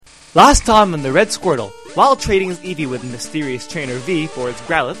Last time on the Red Squirtle, while trading his Eevee with mysterious trainer V for its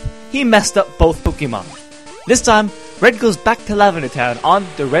Growlithe, he messed up both Pokemon. This time, Red goes back to Lavender Town on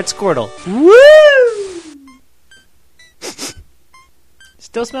the Red Squirtle. Woo!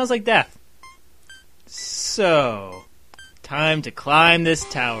 Still smells like death. So, time to climb this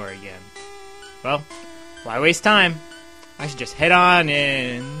tower again. Well, why waste time? I should just head on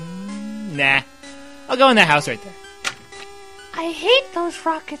in... Nah, I'll go in that house right there. I hate those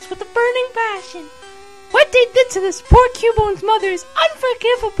rockets with a burning passion. What they did to this poor Cubone's mother is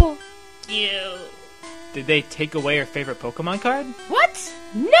unforgivable. Ew. Did they take away her favorite Pokemon card? What?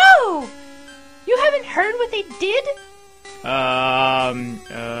 No! You haven't heard what they did?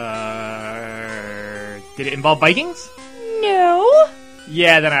 Did it involve Vikings? No.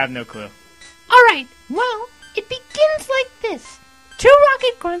 Yeah, then I have no clue. Alright, well, it begins like this. Two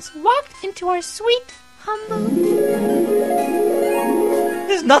rocket grunts walked into our sweet, humble...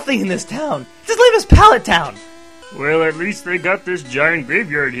 There's nothing in this town. Just leave us Pallet Town. Well, at least they got this giant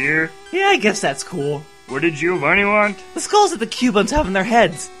graveyard here. Yeah, I guess that's cool. What did Giovanni want? The skulls that the Cubans have in their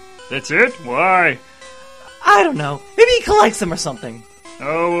heads. That's it? Why? I don't know. Maybe he collects them or something.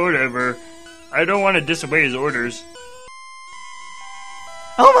 Oh, whatever. I don't want to disobey his orders.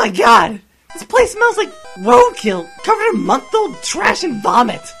 Oh my god! This place smells like roadkill, covered in month-old trash and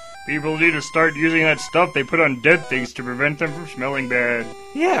vomit. People need to start using that stuff they put on dead things to prevent them from smelling bad.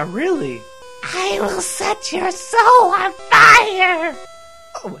 Yeah, really. I will set your soul on fire!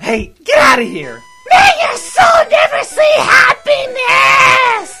 Oh, hey, get out of here! May your soul never see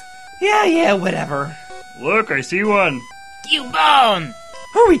happiness! Yeah, whatever. Look, I see one. Cubone!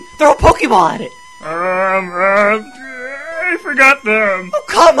 Hurry, throw a Pokeball at it! I forgot them. Oh,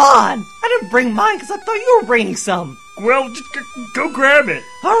 come on! I didn't bring mine because I thought you were bringing some. Well, just go grab it.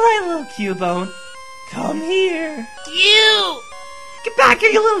 Alright, little Cubone. Come here. You! Get back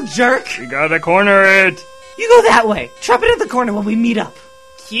here, you little jerk! We gotta corner it. You go that way. Trap it in the corner when we meet up.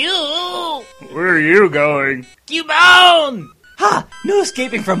 Cube! Where are you going? Cubone! Ha! No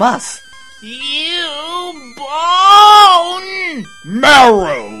escaping from us. Cubone!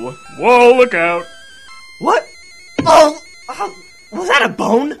 Marrow! Whoa, look out. What? Oh, was that a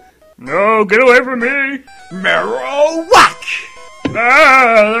bone? No, get away from me. Marowak!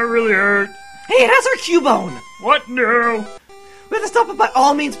 Ah, that really hurt. Hey, that's our Cubone. What? No. We have to stop it by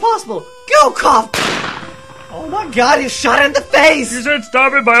all means possible. Go, Cough! Oh my god, you shot it in the face! You said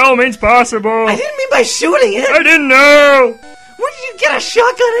stop it by all means possible. I didn't mean by shooting it! I didn't know! Where did you get a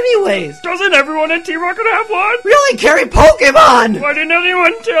shotgun anyways? Doesn't everyone in T-Rocket have one? We only carry Pokemon! Why didn't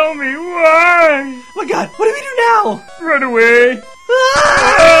anyone tell me? Why? Oh my god, what do we do now? Run away.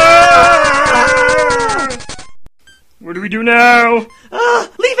 Ah! What do we do now?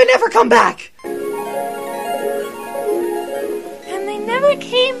 Leave and never come back! And they never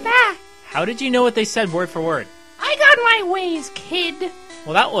came back. How did you know what they said word for word? I got my ways, kid.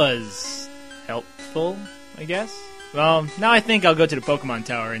 Well, that was helpful, I guess. Well, now I think I'll go to the Pokemon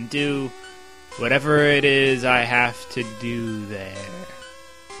Tower and do whatever it is I have to do there.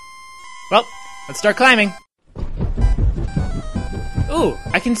 Well, let's start climbing. Ooh,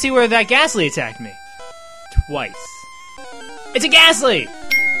 I can see where that Ghastly attacked me. Twice. It's a Ghastly!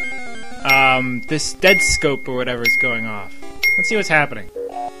 This dead scope or whatever is going off. Let's see what's happening.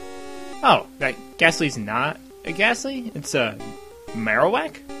 Oh, that Ghastly's not a Ghastly? It's a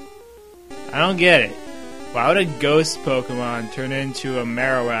Marowak? I don't get it. Why would a ghost Pokemon turn into a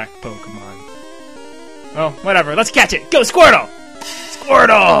Marowak Pokemon? Oh, whatever. Let's catch it. Go, Squirtle!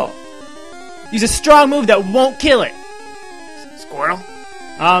 Squirtle! Use a strong move that won't kill it. Squirtle?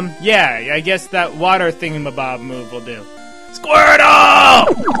 Yeah, I guess that water thingamabob move will do. Squirtle!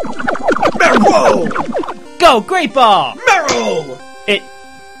 Marrow! Go, Great Ball! Marrow! It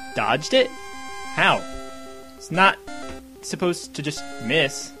dodged it? How? It's not supposed to just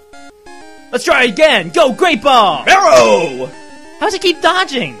miss. Let's try again! Go, Great Ball! Marrow! How does it keep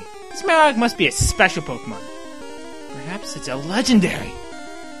dodging? This Marowak must be a special Pokemon. Perhaps it's a legendary.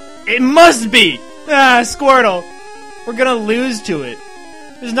 It must be! Ah, Squirtle! We're gonna lose to it.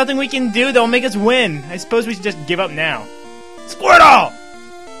 There's nothing we can do that'll make us win. I suppose we should just give up now. Squirtle!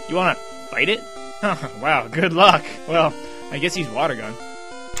 You wanna fight it? Wow, good luck. Well, I guess use Water Gun.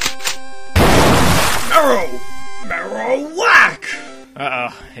 Marowak!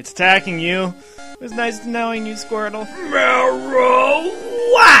 Uh-oh, it's attacking you. It was nice knowing you, Squirtle. Marowak!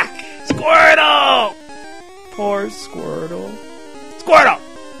 Squirtle! Poor Squirtle. Squirtle!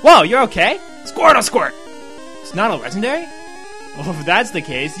 Whoa, you're okay? Squirtle Squirt! It's not a legendary? Well, if that's the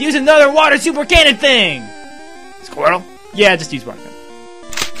case, use another water super cannon thing! Squirtle? Yeah, just use Water Gun.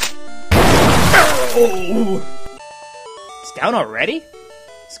 Marrow! It's down already?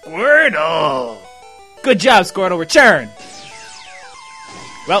 Squirtle! Good job, Squirtle. Return!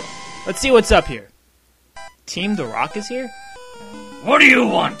 Well, let's see what's up here. Team the Rock is here? What do you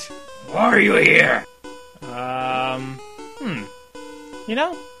want? Why are you here? You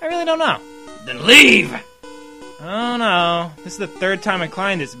know, I really don't know. Then leave! Oh no, this is the third time I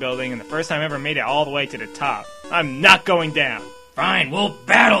climbed this building and the first time I ever made it all the way to the top. I'm not going down. Fine, we'll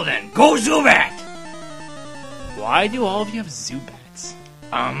battle then. Go Zubat! Why do all of you have Zubats?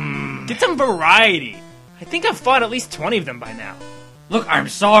 Get some variety. I think I've fought at least 20 of them by now. Look, I'm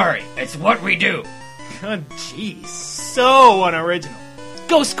sorry. It's what we do. Oh, jeez. So unoriginal.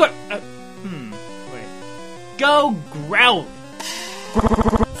 Go wait. Go Growlithe.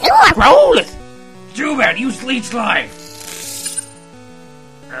 Growlithe! Zubat, use Leech Life!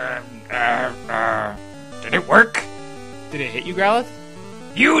 Did it work? Did it hit you, Growlithe?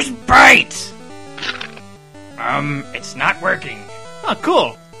 Use Bite! It's not working. Oh,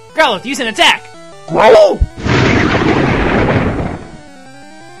 cool. Growlithe, use an attack. Growl!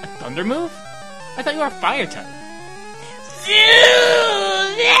 A thunder move? I thought you were a fire type.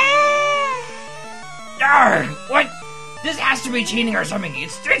 Darn! What? This has to be cheating or something.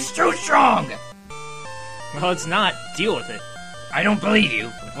 It's too strong! Well, it's not. Deal with it. I don't believe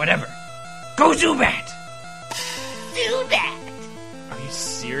you, but whatever. Go Zubat! Are you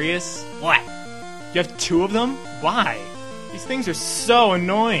serious? What? You have 2 of them? Why? These things are so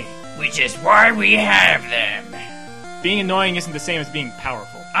annoying. Which is why we have them. Being annoying isn't the same as being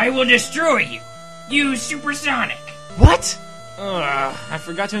powerful. I will destroy you. Use Supersonic. What? Ugh, I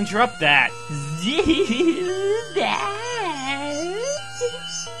forgot to interrupt that.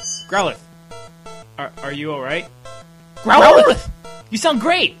 Growlithe, are you alright? Growlithe! You sound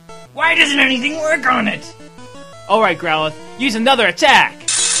great! Why doesn't anything work on it? Alright, Growlithe, use another attack!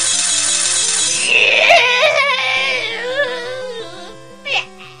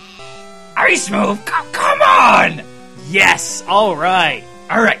 Ice move? Come on! Yes, alright.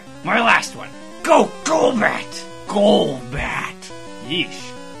 Alright, my last one. Go Golbat! Golbat!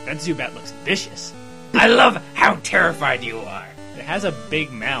 Yeesh, that Zubat looks vicious. I love how terrified you are. It has a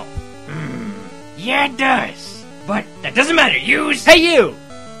big mouth. Yeah, it does. But that doesn't matter. Use... Hey, you!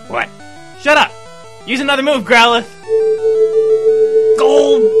 What? Shut up! Use another move, Growlithe!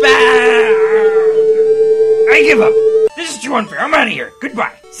 Golbat! I give up. This is too unfair. I'm out of here.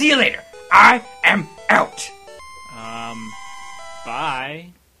 Goodbye. See you later. I am out.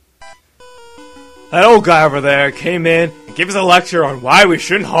 Bye. That old guy over there came in and gave us a lecture on why we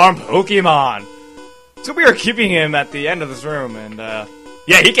shouldn't harm Pokemon. So we are keeping him at the end of this room, and,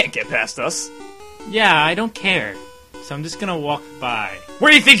 yeah, he can't get past us. Yeah, I don't care. So I'm just gonna walk by. Where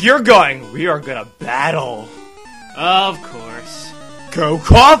do you think you're going? We are gonna battle. Of course. Go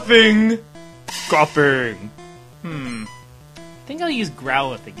coughing! Coughing. I think I'll use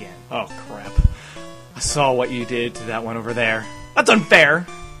Growlithe again. Oh, crap. I saw what you did to that one over there. That's unfair.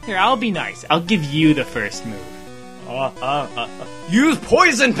 Here, I'll be nice. I'll give you the first move. Use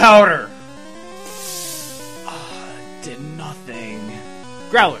poison powder! Did nothing.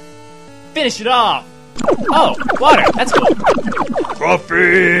 Growlithe, finish it off! Oh, water, that's cool.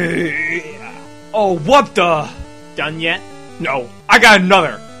 Coffee! Oh, what the? Done yet? No, I got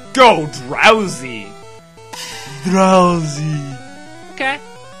another. Go, Drowsy! Drowsy. Okay,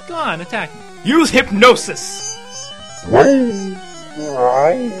 go on, attack me. Use Hypnosis!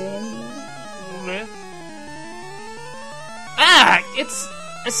 Ah, it's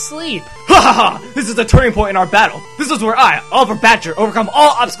asleep. Ha ha ha! This is the turning point in our battle. This is where I, Oliver Badger, overcome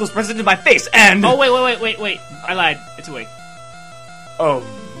all obstacles presented in my face and... Oh, wait. I lied. It's awake. Oh,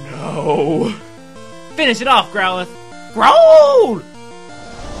 no. Finish it off, Growlithe. Growl!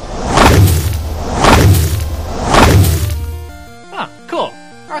 Ah, cool.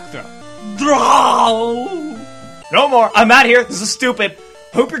 Rock throw. Draw! No more. I'm out here. This is stupid.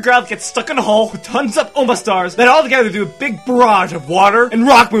 Hope your Growlithe gets stuck in a hole with tons of Oma Stars that all together do a big barrage of water and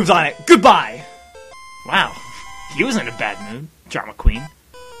rock moves on it. Goodbye. Wow, he was in a bad mood, drama queen.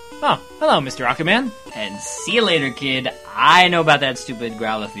 Oh, hello, Mr. Rocket Man. And see you later, kid. I know about that stupid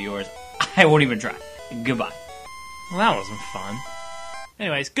Growlithe of yours. I won't even try. Goodbye. Well, that wasn't fun.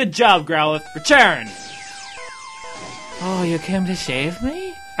 Anyways, good job, Growlithe. Return! Oh, you came to save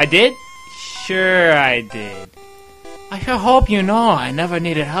me? I did? Sure I did. I sure hope you know I never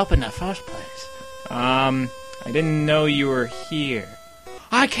needed help in the first place. I didn't know you were here.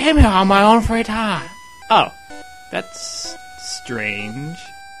 I came here on my own free time. Oh, that's strange.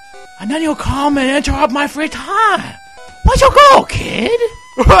 And then you come and interrupt my free time. Where'd you go, kid?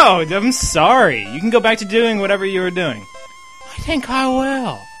 Whoa, I'm sorry. You can go back to doing whatever you were doing. I think I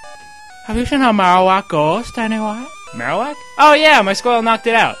will. Have you seen a Marowak ghost anyway? Marowak? Oh yeah, my Squirtle knocked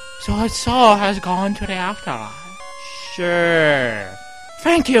it out. So its soul has gone to the afterlife. Sure.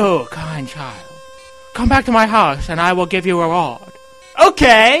 Thank you, kind child. Come back to my house and I will give you a reward.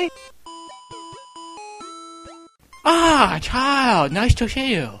 Okay! Ah, child, nice to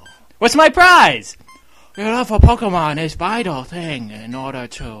see you. What's my prize? Your love for Pokemon is vital thing in order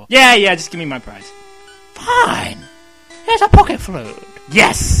to... Yeah, just give me my prize. Fine. Here's a pocket flute.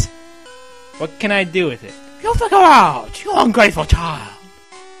 Yes! What can I do with it? You'll figure out, you ungrateful child.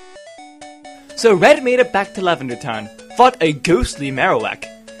 So Red made it back to Lavender Town, fought a ghostly Marowak,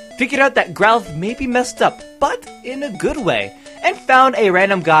 figured out that Growlithe may be messed up, but in a good way, and found a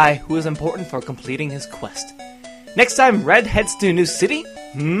random guy who was important for completing his quest. Next time Red heads to a new city?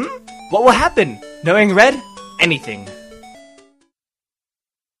 What will happen? Knowing Red? Anything.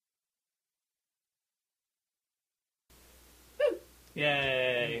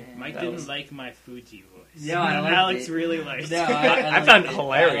 Yay. Mike didn't like my Fuji voice. No, I liked Alex it. really liked No, it. I found it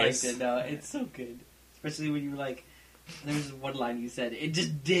hilarious. I liked it. No, it's so good. Especially when you were like, there was one line you said. It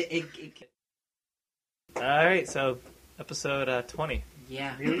just did. It Alright, so episode 20.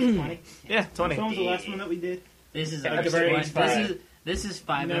 yeah. Really? 20? Yeah, 20. What was the last one that we did? This is Like episode very one. inspired. This is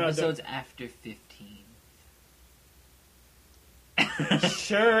 5 No, episodes after 15.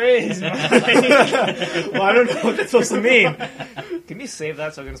 Sure is. Well, I don't know what that's supposed to mean. Can you save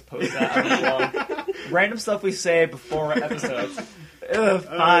that so I can just post that on the blog? Random stuff we say before episodes. Ugh,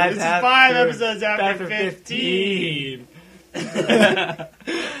 This is 5 episodes after 15.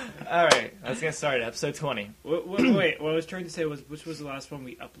 Alright, let's get started. Episode 20. Wait, what I was trying to say was, which was the last one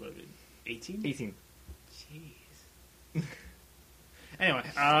we uploaded? 18? 18. Jeez. Anyway,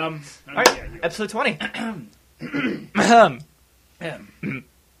 Alright, episode 20.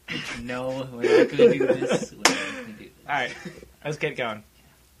 No, we're not going to do this. Alright, let's get going.